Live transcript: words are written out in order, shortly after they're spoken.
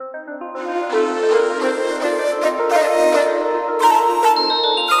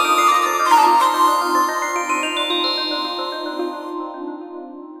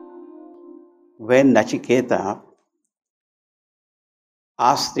When Nachiketa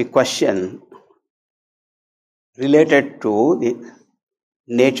asked the question related to the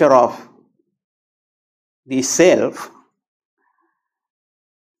nature of the self,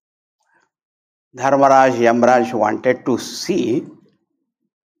 Dharmaraj, Yamraj wanted to see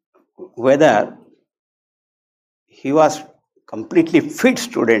whether he was completely fit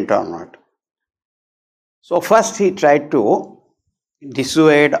student or not. So first he tried to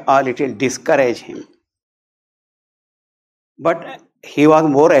dissuade or little discourage him. But he was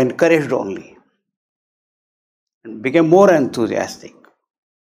more encouraged only and became more enthusiastic.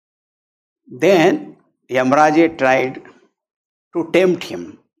 Then Yamraja tried to tempt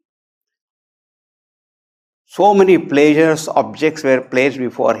him. So many pleasures, objects were placed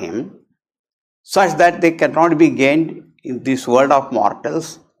before him, such that they cannot be gained in this world of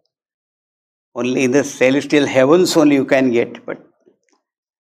mortals. Only in the celestial heavens only you can get. But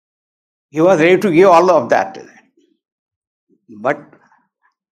he was ready to give all of that. But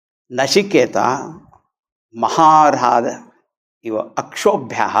Nachiketa, Maharada, he was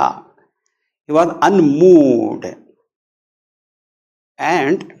Akshobhyaha, he was unmoved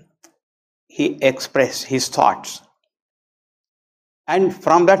and he expressed his thoughts. And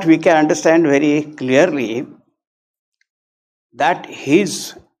from that we can understand very clearly that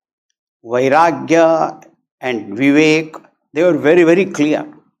his Vairagya and Vivek, they were very, very clear.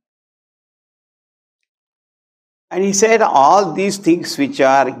 And he said all these things which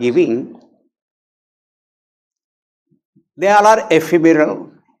are giving, they all are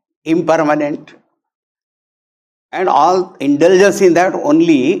ephemeral, impermanent, and all indulgence in that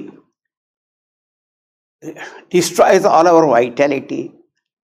only destroys all our vitality.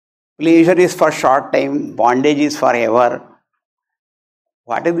 Pleasure is for short time, bondage is forever.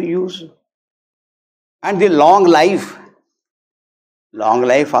 What is the use? And the long life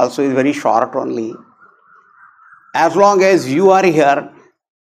also is very short only. As long as you are here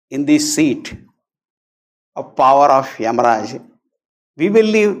in this seat of power of Yamaraj, we will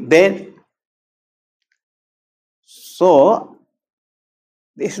live there. So,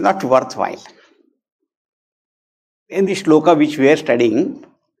 this is not worthwhile. In the shloka which we are studying,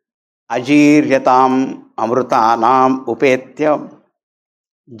 Ajiryatam amrutanam upetya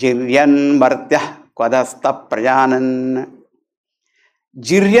jiryan martyah kvadasta prajanan.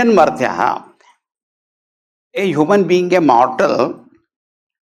 Jiryan martyah, a human being, a mortal,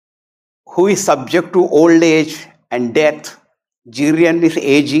 who is subject to old age and death. Jiryan is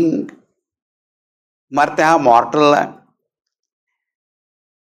aging, martyah, mortal.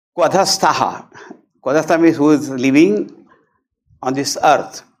 Kvadhastaha, Kvadhastha means who is living on this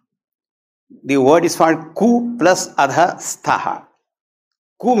earth. The word is for Ku plus Adha Sthaha.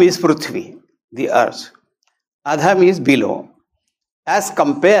 Ku means Prithvi, the earth. Adha means below. As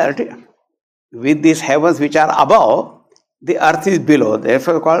compared with these heavens which are above, the earth is below,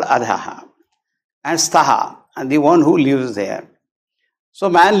 therefore called Adhaha. And Sthaha, and the one who lives there. So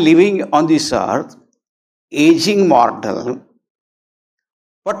man living on this earth, aging mortal,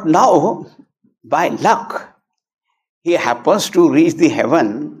 but now by luck he happens to reach the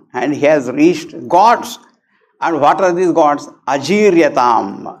heaven and he has reached gods. And what are these gods?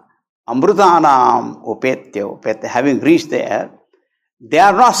 Ajiryatam, Amrutanam, Upetya. Having reached there, they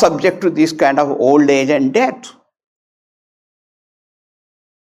are not subject to this kind of old age and death.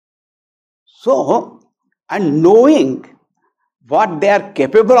 So, and knowing what they are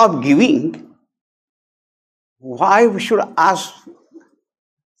capable of giving, why we should ask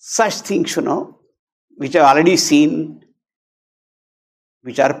such things, which are already seen,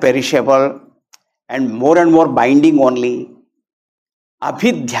 which are perishable and more binding only.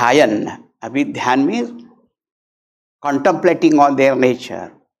 Abhidhyayan. Abhidhyan means contemplating on their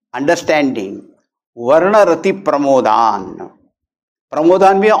nature, understanding. Varna rati pramodan.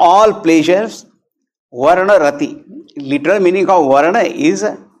 Pramodan means all pleasures. Varna rati. Literal meaning of varna is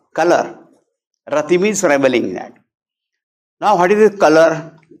color. Rati means reveling in that. Now what is the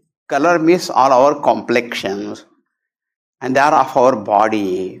color? Color means all our complexions and they are of our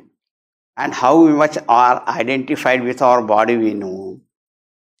body, and how much are identified with our body we know.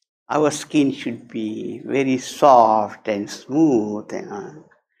 Our skin should be very soft and smooth.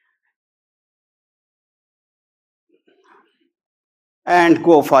 And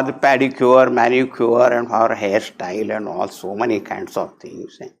go for the pedicure, manicure and our hairstyle and all so many kinds of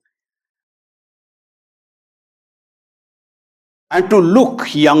things. And to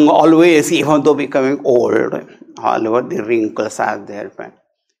look young always, even though becoming old, all over the wrinkles are there.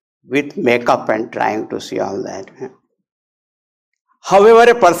 with makeup and trying to see all that.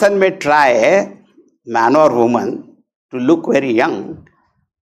 However, a person may try, man or woman, to look very young,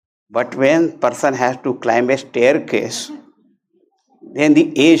 but when person has to climb a staircase, then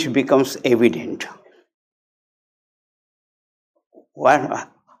the age becomes evident.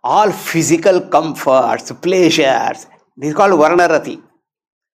 All physical comforts, pleasures, this is called Varnarati.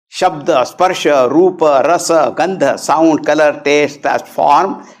 Shabda, Sparsha, Rupa, Rasa, Gandha, sound, color, taste,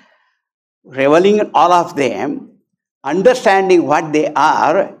 form, reveling in all of them, understanding what they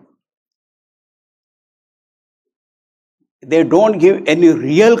are, they don't give any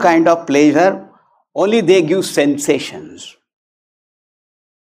real kind of pleasure, only they give sensations.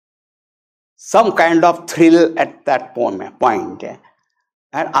 Some kind of thrill at that point.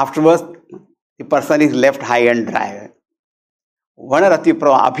 And afterwards, the person is left high and dry. Vanarati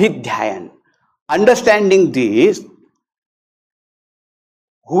Prava Abhidhyayan. Understanding this,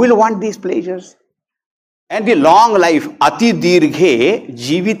 who will want these pleasures? And the long life, Ati Dirghe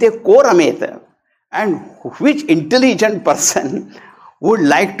Jivite Korameta. And which intelligent person would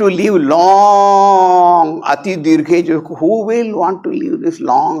like to live long, Ati Dirghe? Who will want to live this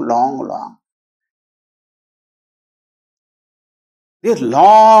long? This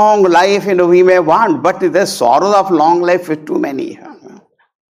long life, we may want, but the sorrows of long life is too many.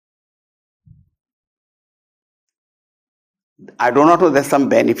 I do not know, there's some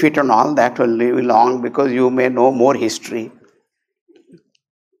benefit and all that to live long because you may know more history.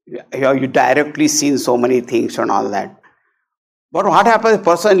 You directly seen so many things and all that. But what happens, a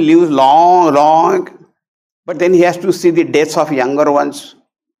person lives long, but then he has to see the deaths of younger ones.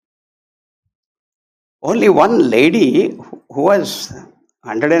 Only one lady who was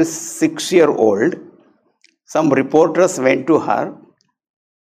 106-year-old, some reporters went to her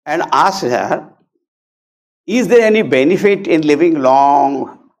and asked her, is there any benefit in living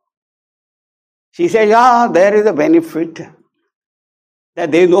long? She said, yeah, there is a benefit,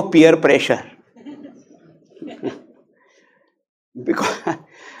 that there is no peer pressure. Because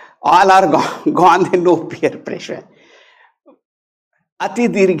all are gone, there is no peer pressure. Ati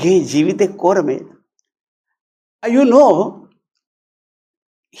dirghe jivite korme.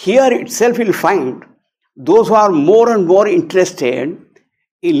 Here itself you'll find those who are more and more interested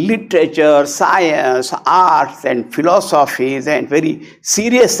in literature, science, arts and philosophies and very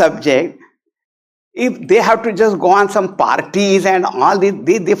serious subject, if they have to just go on some parties and all,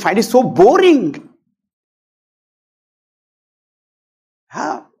 they find it so boring.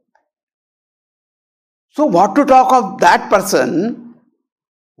 So what to talk of that person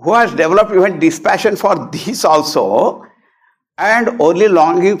who has developed even dispassion for this also and only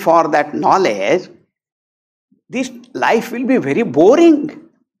longing for that knowledge, this life will be very boring.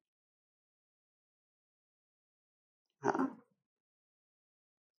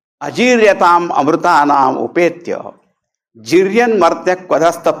 Ajiryatam amrutanam upetya jiryan martya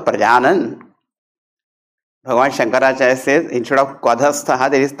kwadhastha prajanan. Bhagavan Shankaracharya says, instead of kwadhastha,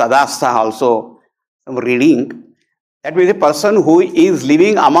 there is tadastha also. Some reading. That means a person who is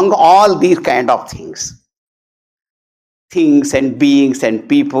living among all these kind of things. Things and beings and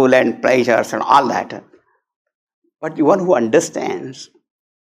people and pleasures and all that. But the one who understands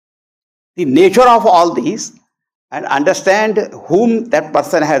the nature of all these and understand whom that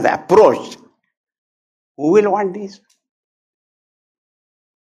person has approached, who will want this?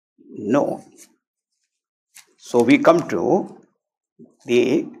 No. So we come to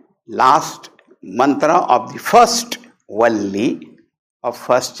the last mantra of the first Valli of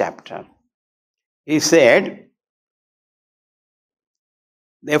first chapter. He said,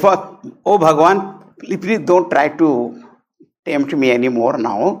 therefore, O Bhagavan, please don't try to tempt me anymore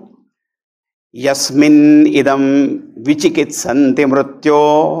now. Yasmin idam vichikitsanti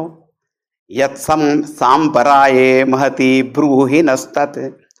mrutyo yatsam samparaye mahati bruhi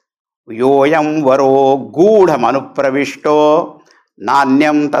nastat yoyam varo gudham anupravishto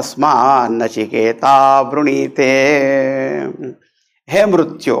nanyam tasma nachiketa brunite. He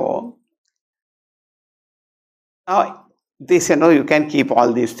mrutyo. Now, this, you can keep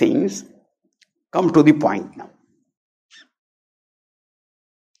all these things. Come to the point now.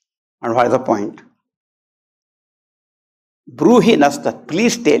 And what is the point? Bruhi nastat.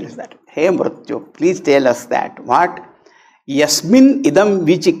 Please tell us that. Hey Mrityu, please tell us that. What? Yasmin idam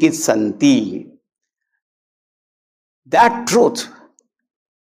vichikitsanti. That truth,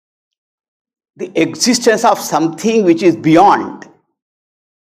 the existence of something which is beyond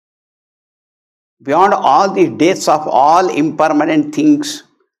all the deaths of all impermanent things,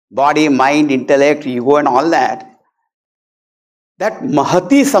 body, mind, intellect, ego and all that, that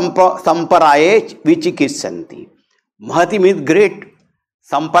mahati samparaye vichikitsanti. Mahati means great.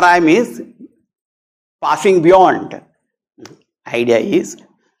 Samparaya means passing beyond. Idea is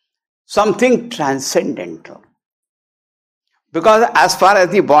something transcendental. Because as far as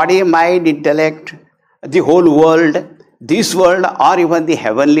the body, mind, intellect, the whole world, this world or even the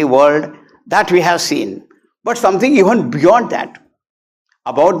heavenly world, that we have seen. But something even beyond that.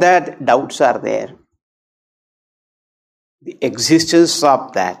 About that, doubts are there. The existence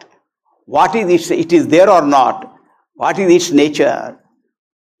of that. What is it is there or not? What is its nature?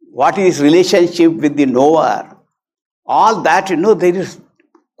 What is its relationship with the knower? All that, there is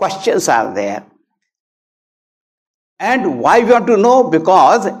questions are there. And why we want to know?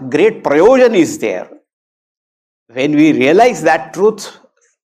 Because great prayojan is there. When we realize that truth,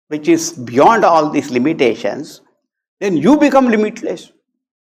 which is beyond all these limitations, then you become limitless.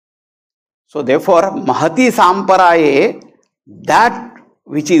 So therefore, Mahati Samparaye, that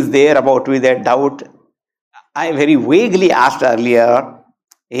which is there about with a doubt, I very vaguely asked earlier,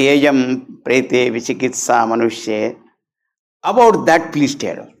 Eyam Prete Vichikitsa Manushye, about that please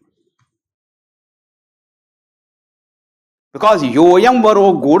tell. Because Yoyam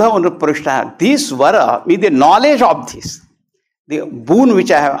Varo Gudha Anuprishta, this Vara, with the knowledge of this, the boon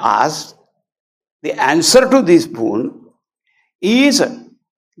which I have asked, the answer to this boon is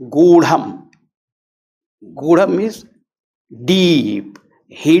Gudham. Gudham means deep,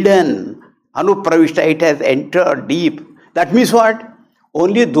 hidden, Anupravishta, it has entered deep. That means what?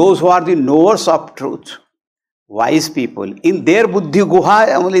 Only those who are the knowers of truth, wise people, in their buddhi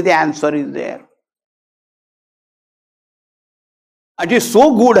guha, only the answer is there. It is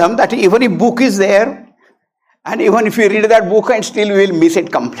so good that even if book is there, and even if you read that book and still you will miss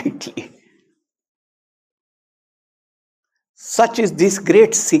it completely. Such is this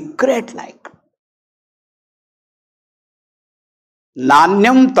great secret like.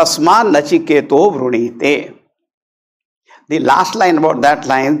 Nanyam tasma nachiketo vrunite. The last line about that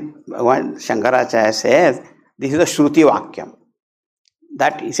line, when Shankaracharya says, this is a Shruti Vakyam.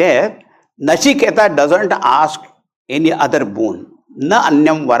 That he says, Nachiketa doesn't ask any other boon. Na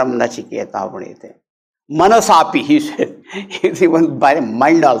anyam varam nachiketa vrunite. Manasapi, he said. He's even by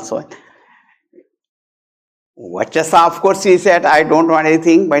mind also. Vachasa, of course, he said, I don't want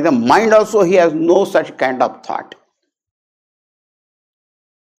anything. By the mind also, he has no such kind of thought.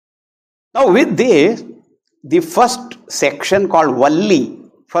 Now with this, the first section called Valli,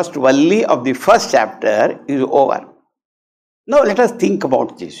 first Valli of the first chapter is over. Now let us think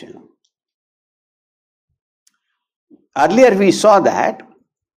about this. Earlier we saw that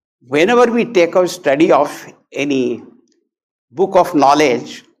whenever we take a study of any book of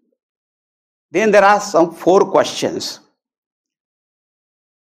knowledge, then there are some 4 questions.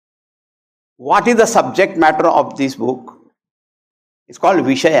 What is the subject matter of this book? It's called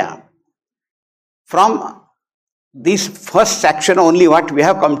Vishaya. From this first section only what we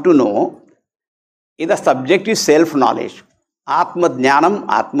have come to know is the subject is self-knowledge. Atma Jnanam,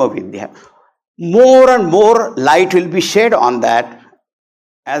 Atma Vidya. More and more light will be shed on that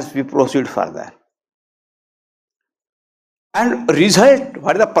as we proceed further. And result,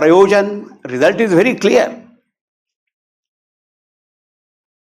 what is the prayojan? Result is very clear.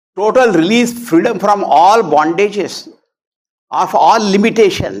 Total release, freedom from all bondages, of all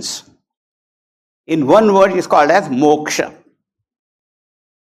limitations. In one word is called as moksha.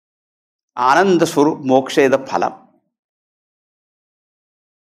 Ananda Swarup moksha is the phala.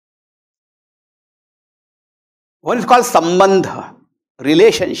 One is called sambandha,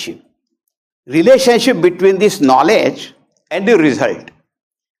 relationship. Relationship between this knowledge and the result.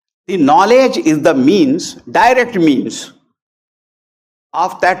 The knowledge is the means, direct means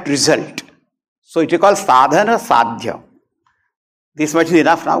of that result. So it is called sadhana sadhya. This much is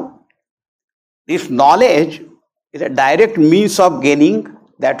enough now. This knowledge is a direct means of gaining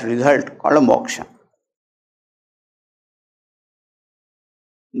that result called a moksha.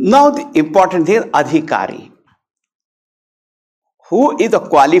 Now the important thing is adhikari. Who is a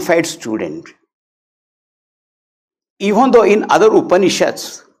qualified student? Even though in other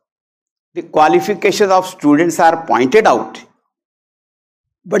Upanishads, the qualifications of students are pointed out,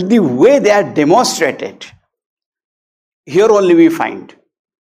 but the way they are demonstrated, here only we find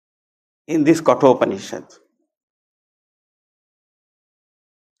in this Kathopanishad.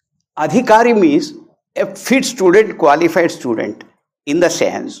 Adhikari means a fit student, qualified student, in the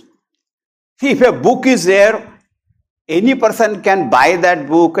sense, see, if a book is there, any person can buy that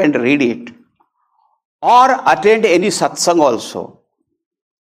book and read it, or attend any satsang also.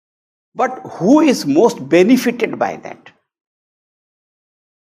 But who is most benefited by that?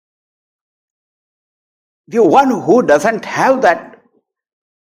 The one who doesn't have that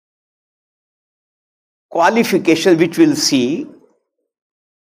qualification, which we'll see,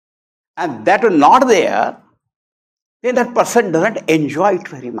 and that is not there, then that person doesn't enjoy it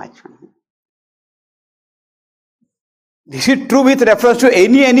very much. This is true with reference to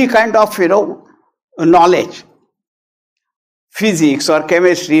any kind of knowledge, physics or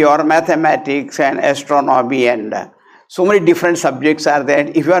chemistry or mathematics and astronomy, and so many different subjects are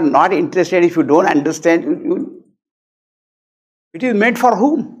there. If you are not interested, if you don't understand, it is meant for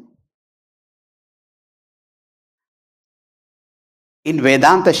whom? In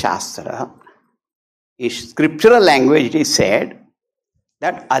Vedanta Shastra, in scriptural language, it is said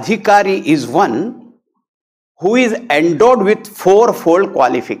that Adhikari is one who is endowed with fourfold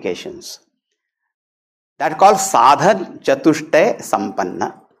qualifications. That is called Sadhan Chatushtay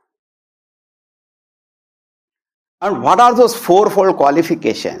Sampanna. And what are those fourfold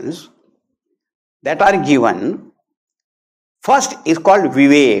qualifications that are given? First is called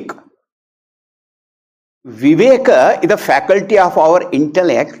Vivek. Viveka is the faculty of our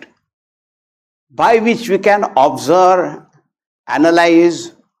intellect by which we can observe,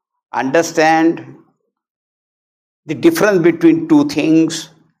 analyze, understand the difference between two things.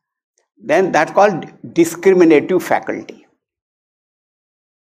 Then that's called discriminative faculty.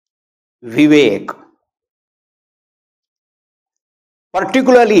 Vivek.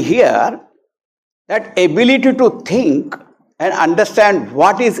 Particularly here, that ability to think and understand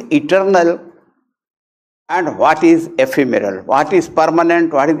what is eternal and what is ephemeral, what is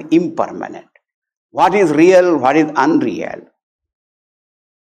permanent, what is impermanent, what is real, what is unreal.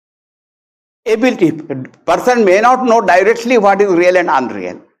 Ability. Person may not know directly what is real and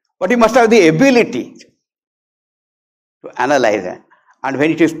unreal, but he must have the ability to analyze it. And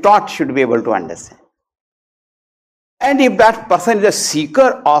when it is taught, should be able to understand. And if that person is a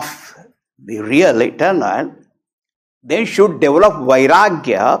seeker of the real, eternal, then should develop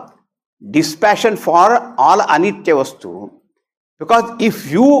vairagya, dispassion for all anitya vastu. Because if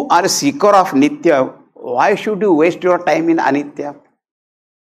you are a seeker of nitya, why should you waste your time in anitya?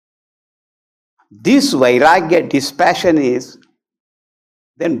 This vairagya, dispassion, is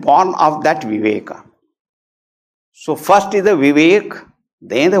then born of that viveka. So first is the vivek,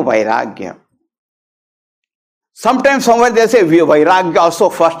 then the vairagya. Sometimes somewhere they say vairagya also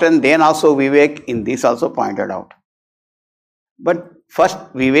first and then also vivek. In this also pointed out. But first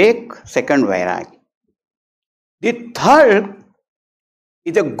vivek, second vairagya. The third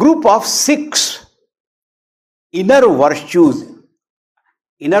is a group of 6 inner virtues,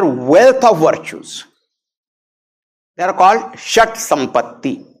 inner wealth of virtues. They are called Shat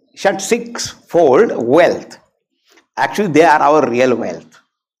Sampatti. Shat, 6-fold wealth. Actually, they are our real wealth.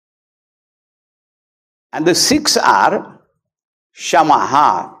 And the 6 are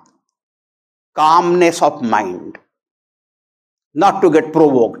Shamaha, calmness of mind, not to get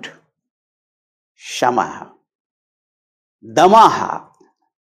provoked. Shamaha. Damaha,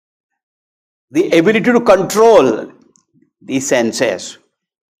 the ability to control the senses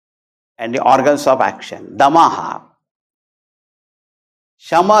and the organs of action. Damaha.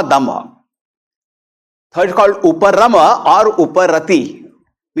 Shama Dama. Third is called Uparama or Uparati.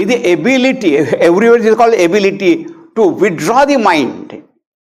 With the ability, everywhere it is called ability to withdraw the mind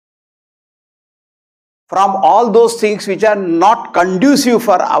from all those things which are not conducive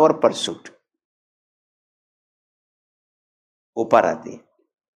for our pursuit. Uparati.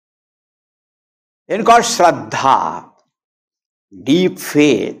 Then called Shraddha, deep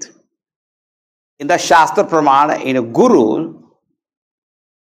faith in the Shastra Pramana, in a Guru.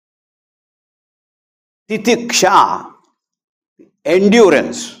 Titiksha,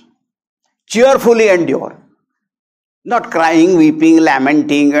 endurance, cheerfully endure, not crying, weeping,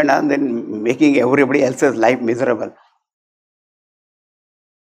 lamenting, and then making everybody else's life miserable.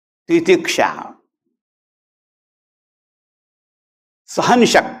 Titiksha, Sahan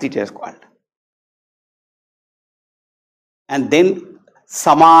Shakti it is called. And then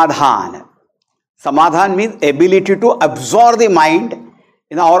Samadhan. Samadhan means ability to absorb the mind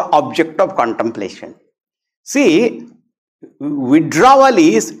in our object of contemplation. See, withdrawal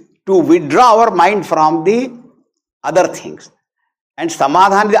is to withdraw our mind from the other things. And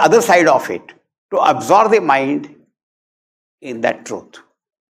Samadhan is the other side of it, to absorb the mind in that truth.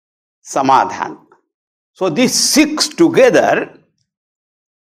 Samadhan. So these 6 together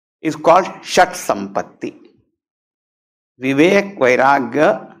is called Shat Sampatti. Vivek,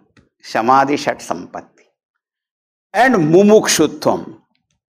 Vairagya, Samadhi, Shat Sampatti. And Mumukshutvam.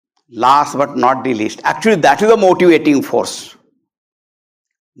 Last but not the least. Actually, that is the motivating force.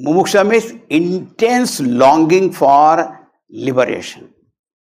 Mumuksha means intense longing for liberation.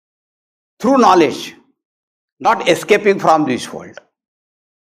 Through knowledge, not escaping from this world.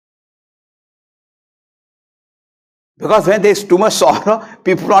 Because when there is too much sorrow,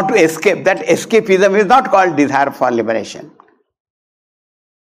 people want to escape. That escapism is not called desire for liberation.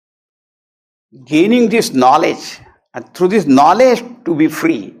 Gaining this knowledge, and through this knowledge to be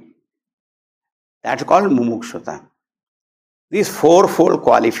free, that's called mumukshata. These fourfold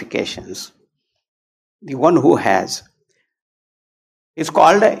qualifications, the one who has, is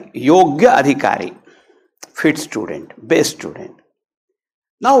called a Yogya Adhikari, fit student, best student.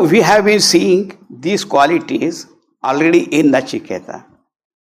 Now we have been seeing these qualities already in Nachiketa.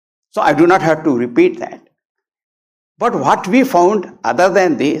 So I do not have to repeat that. But what we found other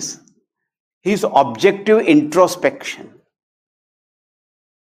than this, his objective introspection,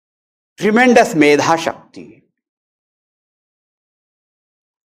 tremendous Medha Shakti.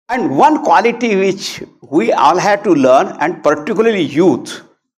 And one quality which we all had to learn, and particularly youth,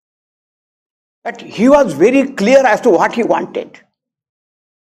 that he was very clear as to what he wanted.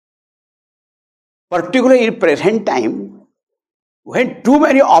 Particularly in present time, when too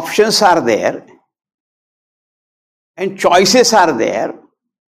many options are there and choices are there,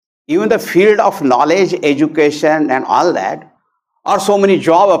 even the field of knowledge, education and all that, or so many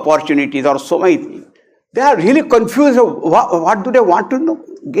job opportunities or so many things, they are really confused. What do they want to know?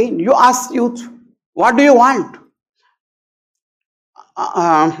 Again, you ask youth, what do you want?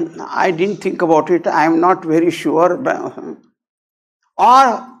 I didn't think about it. I am not very sure.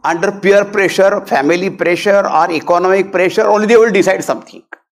 Or under peer pressure, family pressure or economic pressure, only they will decide something.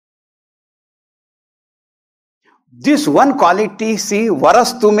 This one quality, see,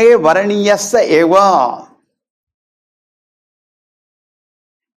 varastume varaniyasya eva.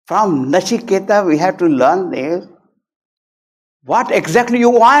 From Nachiketa we have to learn this. What exactly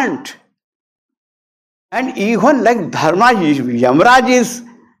you want? And even like Dharma, Yamraj is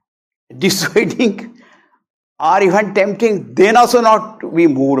dissuading or even tempting, then also not be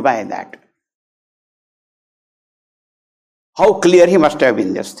moved by that. How clear he must have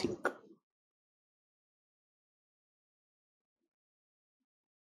been this thing.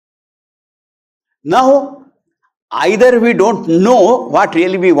 Now, either we don't know what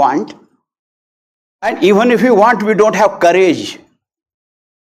really we want, and even if we want, we don't have courage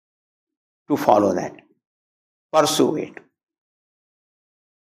to follow that, pursue it.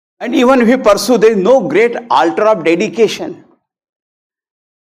 And even if we pursue, there is no great altar of dedication.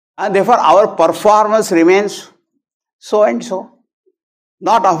 And therefore, our performance remains so and so,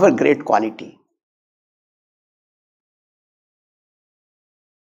 not of a great quality.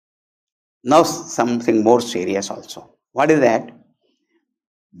 Now, something more serious also. What is that?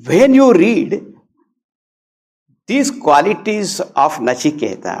 When you read these qualities of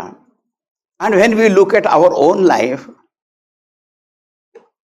Nachiketa, and when we look at our own life,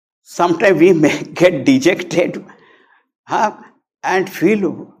 sometimes we may get dejected and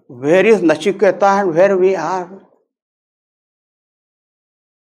feel, where is Nachiketa and where we are?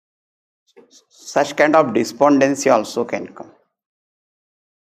 Such kind of despondency also can come.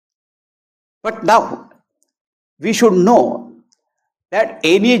 But now, we should know that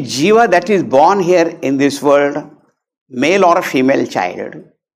any jiva that is born here in this world, male or a female child,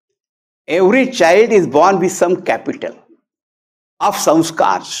 every child is born with some capital of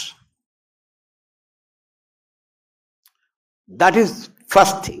samskars. That is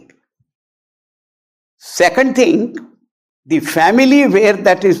first thing. Second thing, the family where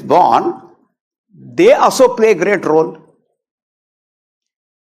that is born, they also play a great role.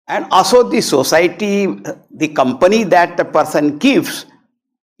 And also the society, the company that the person keeps,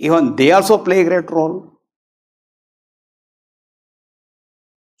 even they also play a great role.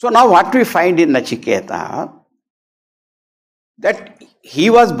 So now what we find in Nachiketa, that he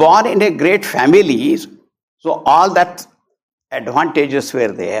was born in a great family, so all that advantages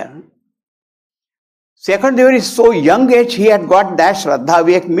were there. Second, there is so young age, he had got that Shraddha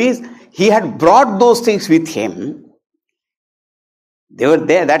Vivek, means he had brought those things with him. They were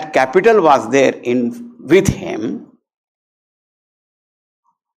there, that capital was there with him.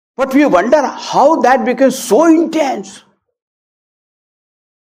 But we wonder how that became so intense.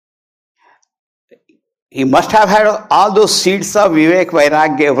 He must have had all those seeds of Vivek,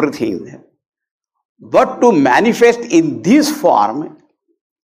 Vairagya, everything. But to manifest in this form,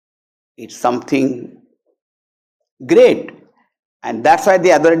 it's something great. And that's why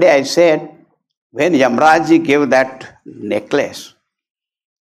the other day I said, when Yamraji gave that necklace,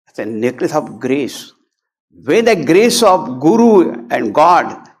 it's a necklace of grace. When the grace of Guru and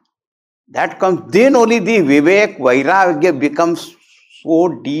God, that comes, then only the Vivek, Vairagya becomes so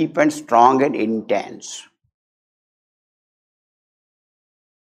deep and strong and intense.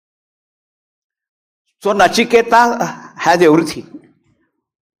 So Nachiketa has everything.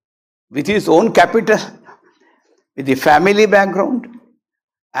 With his own capital, with the family background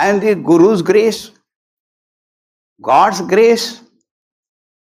and the Guru's grace, God's grace,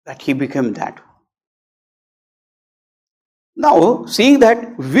 that he became that. Now, seeing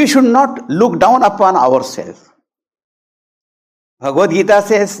that, we should not look down upon ourselves. Bhagavad Gita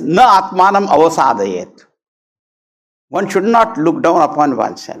says, Na atmanam avasadayet. One should not look down upon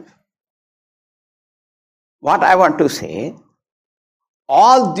oneself. What I want to say,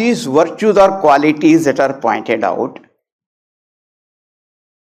 all these virtues or qualities that are pointed out,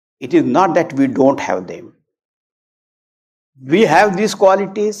 it is not that we don't have them. We have these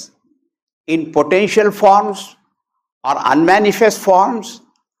qualities in potential forms or unmanifest forms,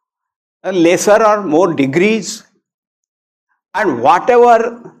 lesser or more degrees, and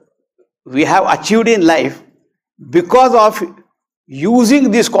whatever we have achieved in life because of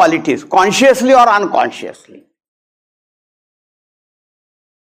using these qualities consciously or unconsciously.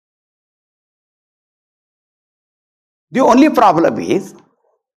 The only problem is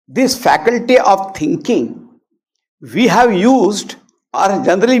this faculty of thinking we have used, or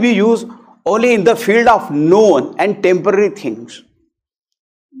generally we use, only in the field of known and temporary things.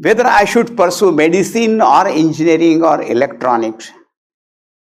 Whether I should pursue medicine or engineering or electronics,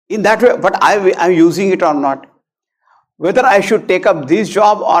 in that way, but I am using it or not. Whether I should take up this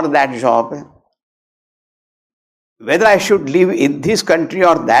job or that job, whether I should live in this country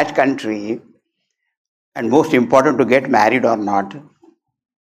or that country, and most important, to get married or not.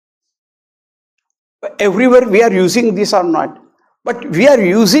 Everywhere we are using this or not. But we are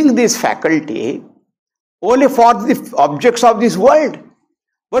using this faculty only for the objects of this world.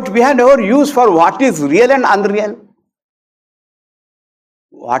 But we have never used for what is real and unreal.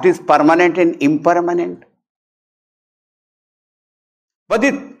 What is permanent and impermanent. But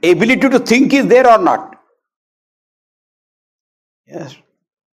the ability to think is there or not? Yes.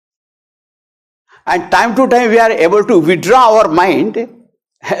 And time to time we are able to withdraw our mind.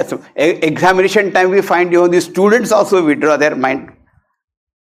 So, examination time we find even the students also withdraw their mind.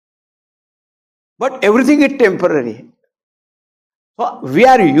 But everything is temporary. So we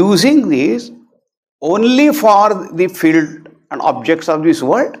are using this only for the field and objects of this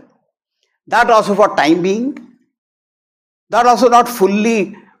world. That also for time being. That also not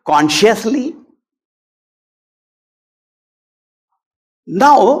fully consciously.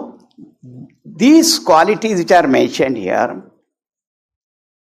 Now, these qualities which are mentioned here,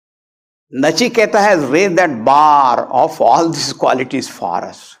 Nachiketa has raised that bar of all these qualities for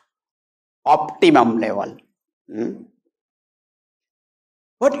us. Optimum level.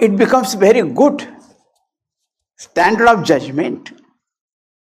 But it becomes very good standard of judgment.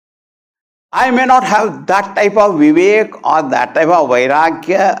 I may not have that type of vivek or that type of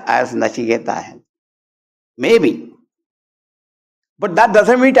vairagya as Nachiketa has. Maybe. But that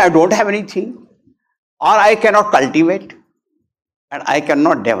doesn't mean I don't have anything. Or I cannot cultivate. And I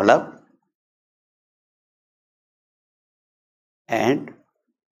cannot develop. And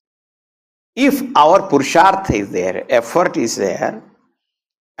if our purushartha is there, effort is there,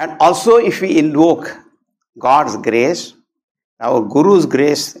 and also if we invoke God's grace, our Guru's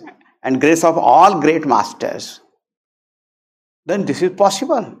grace, and grace of all great masters, then this is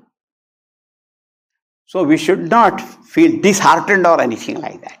possible. So we should not feel disheartened or anything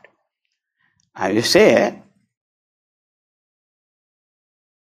like that. I will say,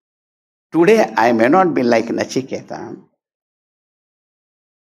 today I may not be like Nachiketa,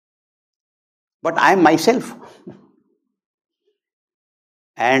 but I am myself.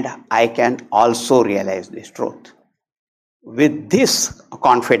 And I can also realize this truth. With this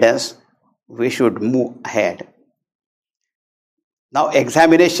confidence, we should move ahead. Now,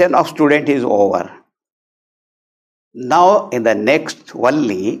 examination of student is over. Now, in the next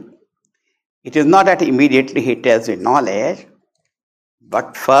only, it is not that immediately he tells the knowledge,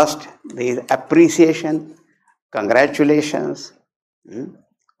 but first there is appreciation, congratulations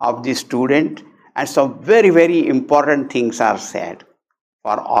of the student, and some very, very important things are said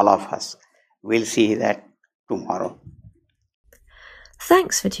for all of us. We'll see that tomorrow.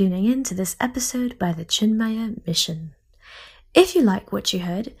 Thanks for tuning in to this episode by the Chinmaya Mission. If you like what you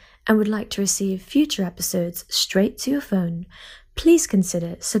heard and would like to receive future episodes straight to your phone, please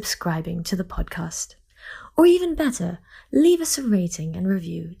consider subscribing to the podcast. Or even better, leave us a rating and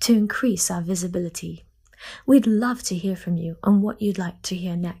review to increase our visibility. We'd love to hear from you on what you'd like to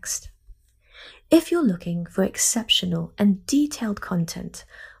hear next. If you're looking for exceptional and detailed content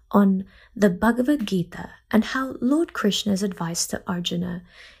on the Bhagavad Gita and how Lord Krishna's advice to Arjuna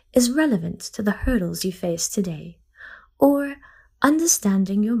is relevant to the hurdles you face today, or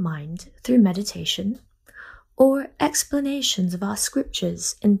understanding your mind through meditation, or explanations of our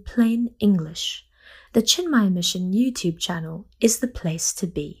scriptures in plain English, the Chinmaya Mission YouTube channel is the place to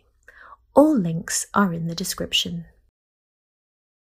be. All links are in the description.